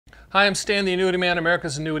Hi, I'm Stan The Annuity Man,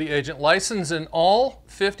 America's annuity agent, licensed in all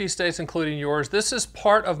 50 states, including yours. This is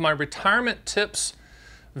part of my retirement tips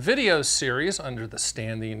video series under the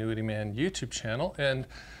Stan The Annuity Man YouTube channel. And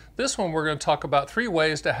this one, we're going to talk about 3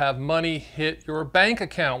 ways to have money hit your bank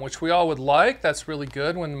account, which we all would like. That's really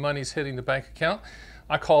good when money's hitting the bank account.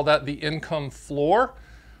 I call that the income floor,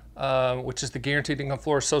 which is the guaranteed income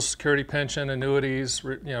floor, Social Security, pension, annuities,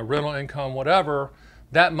 rental income, whatever.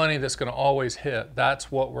 That money that's going to always hit.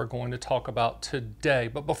 That's what we're going to talk about today.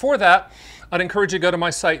 But before that, I'd encourage you to go to my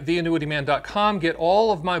site, theannuityman.com. Get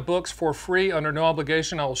all of my books for free under no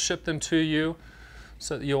obligation. I will ship them to you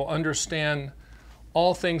so that you'll understand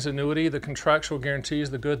all things annuity, the contractual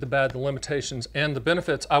guarantees, the good, the bad, the limitations, and the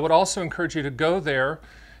benefits. I would also encourage you to go there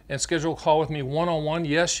and schedule a call with me one-on-one.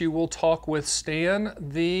 Yes, you will talk with Stan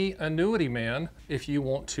the Annuity Man if you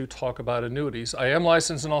want to talk about annuities. I am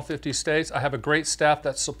licensed in all 50 states. I have a great staff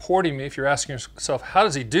that's supporting me. If you're asking yourself, how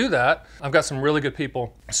does he do that? I've got some really good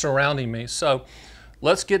people surrounding me. So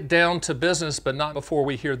let's get down to business, but not before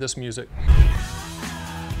we hear this music.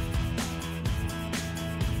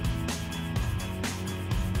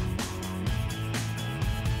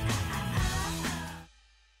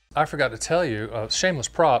 I forgot to tell you, shameless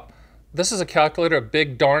prop, this is a calculator, a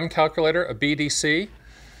big darn calculator, a BDC,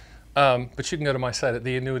 but you can go to my site at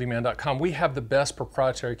theannuityman.com. We have the best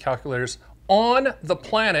proprietary calculators on the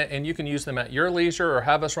planet, and you can use them at your leisure or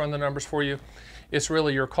have us run the numbers for you. It's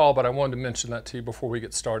really your call, but I wanted to mention that to you before we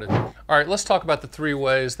get started. All right, let's talk about the 3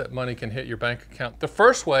 ways that money can hit your bank account. The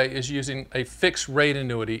first way is using a fixed rate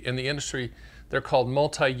annuity. In the industry, they're called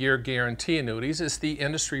multi-year guarantee annuities. It's the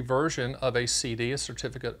industry version of a CD, a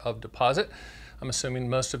certificate of deposit. I'm assuming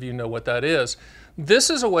most of you know what that is. This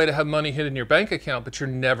is a way to have money hit in your bank account, but you're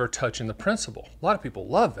never touching the principal. A lot of people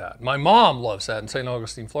love that. My mom loves that in St.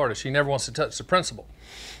 Augustine, Florida. She never wants to touch the principal.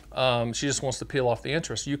 She just wants to peel off the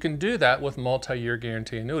interest. You can do that with multi-year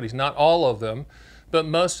guarantee annuities. Not all of them, but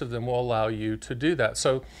most of them will allow you to do that.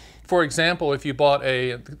 So, for example, if you bought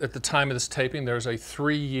at the time of this taping, there's a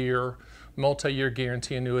 3-year multi-year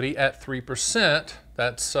guarantee annuity at 3%.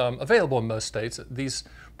 That's available in most states. These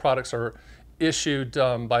products are issued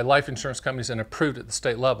by life insurance companies and approved at the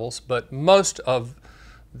state levels, but most of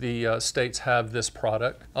the states have this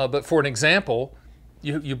product. But for an example,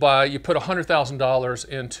 you put $100,000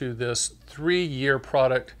 into this 3-year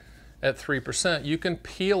product at 3%. You can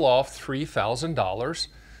peel off $3,000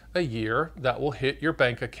 a year that will hit your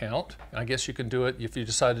bank account. I guess you can do it, if you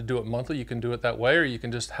decide to do it monthly, you can do it that way, or you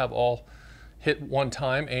can just have all hit one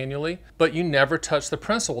time annually, but you never touch the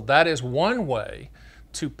principal. That is one way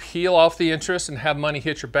to peel off the interest and have money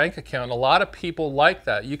hit your bank account. A lot of people like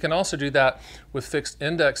that. You can also do that with fixed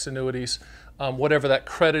index annuities, whatever that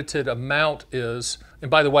credited amount is.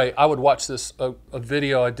 And by the way, I would watch this a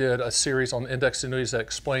video I did, a series on index annuities that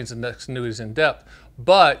explains index annuities in depth,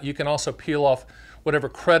 but you can also peel off whatever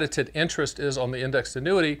credited interest is on the indexed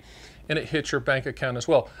annuity, and it hits your bank account as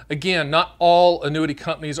well. Again, not all annuity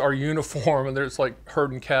companies are uniform, and there's like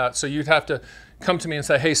herding cats. So you'd have to come to me and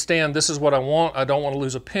say, hey, Stan, this is what I want. I don't want to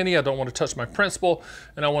lose a penny. I don't want to touch my principal,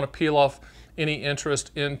 and I want to peel off any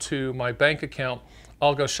interest into my bank account.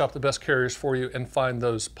 I'll go shop the best carriers for you and find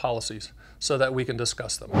those policies so that we can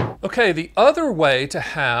discuss them. Okay, the other way to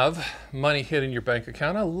have money hit in your bank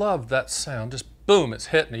account, I love that sound, just boom, it's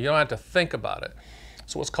hitting you. You don't have to think about it.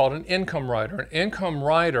 So what's called an income rider. An income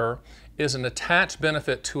rider is an attached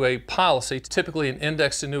benefit to a policy, typically an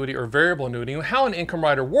indexed annuity or variable annuity. And how an income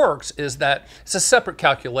rider works is that it's a separate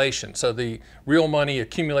calculation. So the real money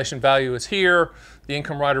accumulation value is here, the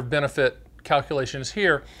income rider benefit calculation is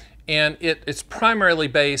here, and it's primarily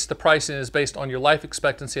based, the pricing is based on your life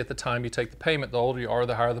expectancy at the time you take the payment. The older you are,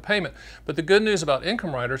 the higher the payment. But the good news about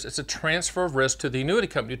income riders, it's a transfer of risk to the annuity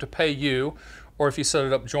company to pay you, or if you set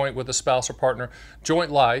it up joint with a spouse or partner,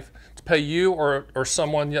 joint life, to pay you or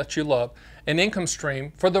someone that you love an income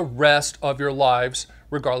stream for the rest of your lives,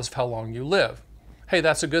 regardless of how long you live. Hey,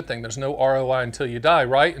 that's a good thing. There's no ROI until you die,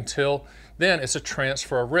 right? Until then, it's a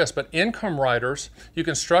transfer of risk. But income riders, you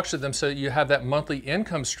can structure them so that you have that monthly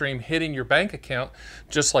income stream hitting your bank account,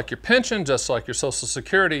 just like your pension, just like your Social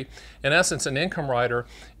Security. In essence, an income rider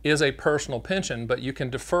is a personal pension, but you can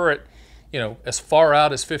defer it as far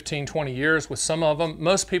out as 15, 20 years with some of them.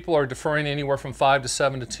 Most people are deferring anywhere from 5 to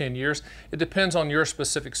 7 to 10 years. It depends on your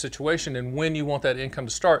specific situation and when you want that income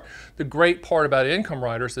to start. The great part about income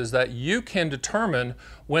riders is that you can determine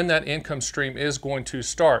when that income stream is going to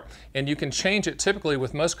start. And you can change it typically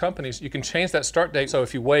with most companies. You can change that start date. So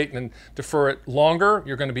if you wait and defer it longer,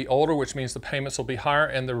 you're going to be older, which means the payments will be higher,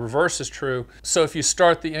 and the reverse is true. So if you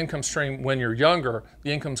start the income stream when you're younger,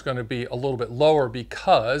 the income's going to be a little bit lower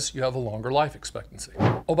because you have a longer longer life expectancy.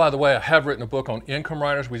 Oh, by the way, I have written a book on income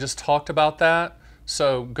riders. We just talked about that.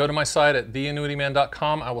 So go to my site at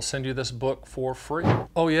theannuityman.com. I will send you this book for free.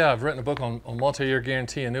 Oh yeah, I've written a book on multi-year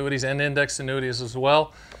guarantee annuities and indexed annuities as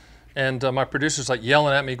well. And my producer's like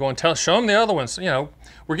yelling at me going, show them the other ones. You know,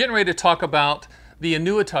 we're getting ready to talk about the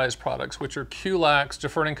annuitized products, which are QLACs,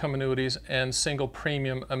 deferred income annuities, and single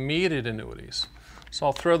premium immediate annuities. So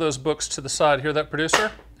I'll throw those books to the side. Hear that,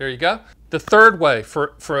 producer? There you go. The third way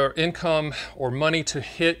for income or money to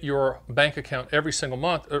hit your bank account every single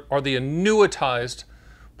month are the annuitized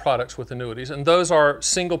products with annuities. And those are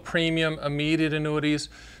single premium immediate annuities,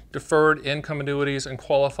 deferred income annuities, and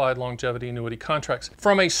qualified longevity annuity contracts.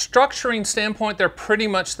 From a structuring standpoint, they're pretty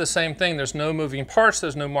much the same thing. There's no moving parts,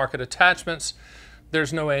 there's no market attachments,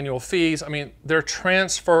 there's no annual fees. I mean, they're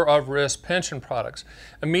transfer of risk pension products.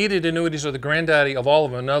 Immediate annuities are the granddaddy of all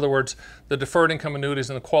of them. In other words, the deferred income annuities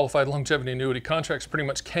and the qualified longevity annuity contracts pretty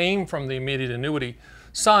much came from the immediate annuity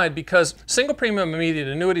side because single premium immediate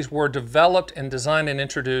annuities were developed and designed and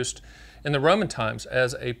introduced in the Roman times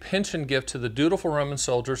as a pension gift to the dutiful Roman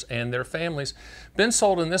soldiers and their families. Been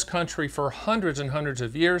sold in this country for hundreds and hundreds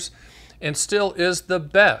of years and still is the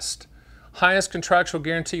best, highest contractual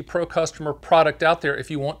guarantee pro customer product out there if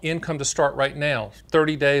you want income to start right now,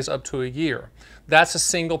 30 days up to a year. That's a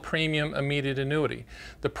single premium immediate annuity.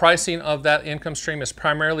 The pricing of that income stream is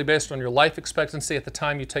primarily based on your life expectancy at the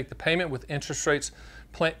time you take the payment, with interest rates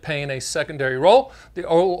playing a secondary role. The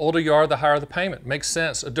older you are, the higher the payment. Makes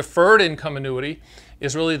sense. A deferred income annuity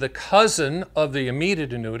is really the cousin of the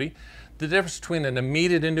immediate annuity. The difference between an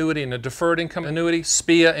immediate annuity and a deferred income annuity,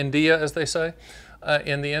 SPIA and DIA as they say,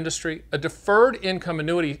 in the industry. A deferred income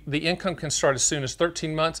annuity, the income can start as soon as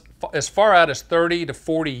 13 months. As far out as 30 to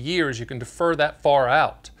 40 years, you can defer that far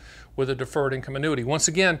out with a deferred income annuity. Once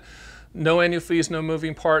again, no annual fees, no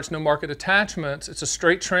moving parts, no market attachments. It's a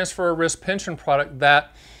straight transfer of risk pension product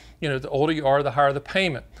that, you know, the older you are, the higher the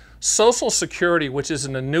payment. Social Security, which is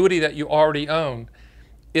an annuity that you already own,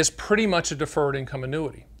 is pretty much a deferred income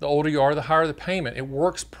annuity. The older you are, the higher the payment. It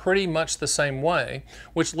works pretty much the same way,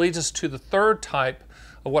 which leads us to the third type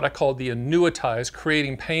of what I call the annuitized,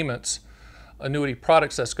 creating payments, annuity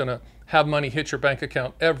products that's going to have money hit your bank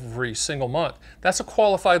account every single month. That's a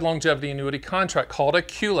qualified longevity annuity contract called a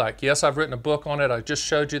QLAC. Yes, I've written a book on it. I just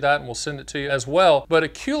showed you that and we'll send it to you as well. But a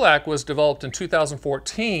QLAC was developed in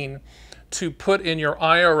 2014 to put in your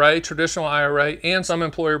IRA, traditional IRA, and some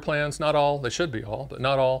employer plans, not all, they should be all, but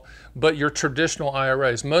not all, but your traditional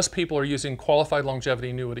IRAs. Most people are using qualified longevity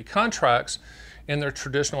annuity contracts in their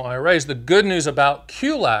traditional IRAs. The good news about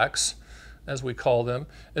QLACs, as we call them,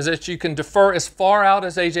 is that you can defer as far out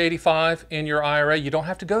as age 85 in your IRA. You don't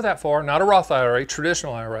have to go that far, not a Roth IRA,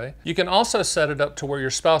 traditional IRA. You can also set it up to where your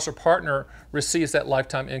spouse or partner receives that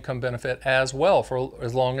lifetime income benefit as well for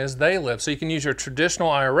as long as they live. So you can use your traditional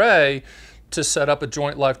IRA to set up a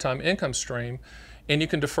joint lifetime income stream, and you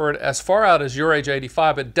can defer it as far out as your age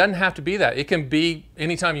 85, but it doesn't have to be that. It can be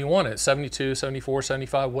anytime you want it, 72, 74,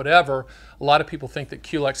 75, whatever. A lot of people think that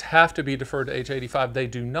QLACs have to be deferred to age 85. They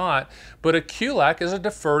do not, but a QLAC is a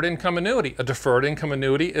deferred income annuity. A deferred income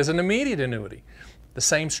annuity is an immediate annuity. The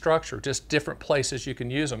same structure, just different places you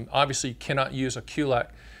can use them. Obviously, you cannot use a QLAC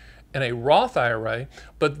in a Roth IRA,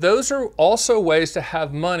 but those are also ways to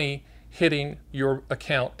have money hitting your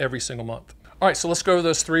account every single month. All right, so let's go over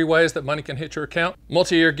those three ways that money can hit your account.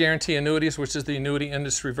 Multi-year guarantee annuities, which is the annuity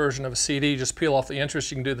industry version of a CD. Just peel off the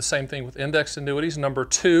interest. You can do the same thing with indexed annuities. Number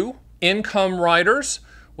two, income riders,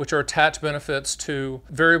 which are attached benefits to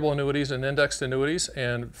variable annuities and indexed annuities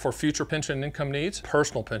and for future pension income needs,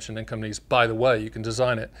 personal pension income needs. By the way, you can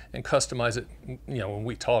design it and customize it. You know, when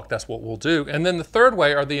we talk, that's what we'll do. And then the third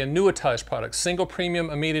way are the annuitized products, single premium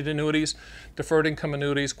immediate annuities, deferred income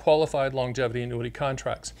annuities, qualified longevity annuity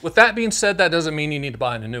contracts. With that being said, that doesn't mean you need to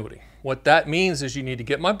buy an annuity. What that means is you need to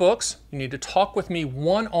get my books, you need to talk with me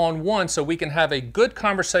one-on-one so we can have a good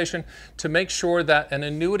conversation to make sure that an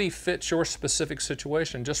annuity fits your specific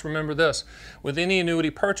situation. Just remember this, with any annuity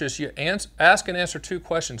purchase, you ask and answer two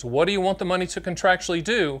questions. What do you want the money to contractually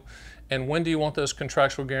do? And when do you want those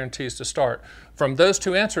contractual guarantees to start? From those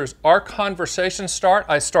two answers, our conversations start.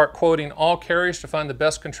 I start quoting all carriers to find the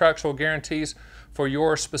best contractual guarantees for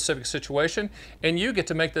your specific situation, and you get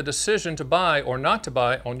to make the decision to buy or not to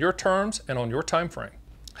buy on your terms and on your time frame.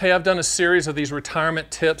 Hey, I've done a series of these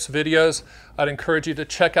retirement tips videos. I'd encourage you to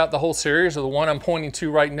check out the whole series, or the one I'm pointing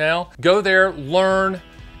to right now. Go there, learn,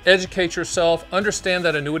 educate yourself, understand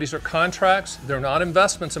that annuities are contracts. They're not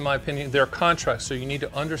investments in my opinion, they're contracts. So you need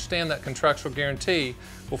to understand that contractual guarantee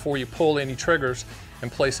before you pull any triggers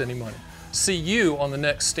and place any money. See you on the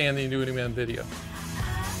next Stan the Annuity Man video.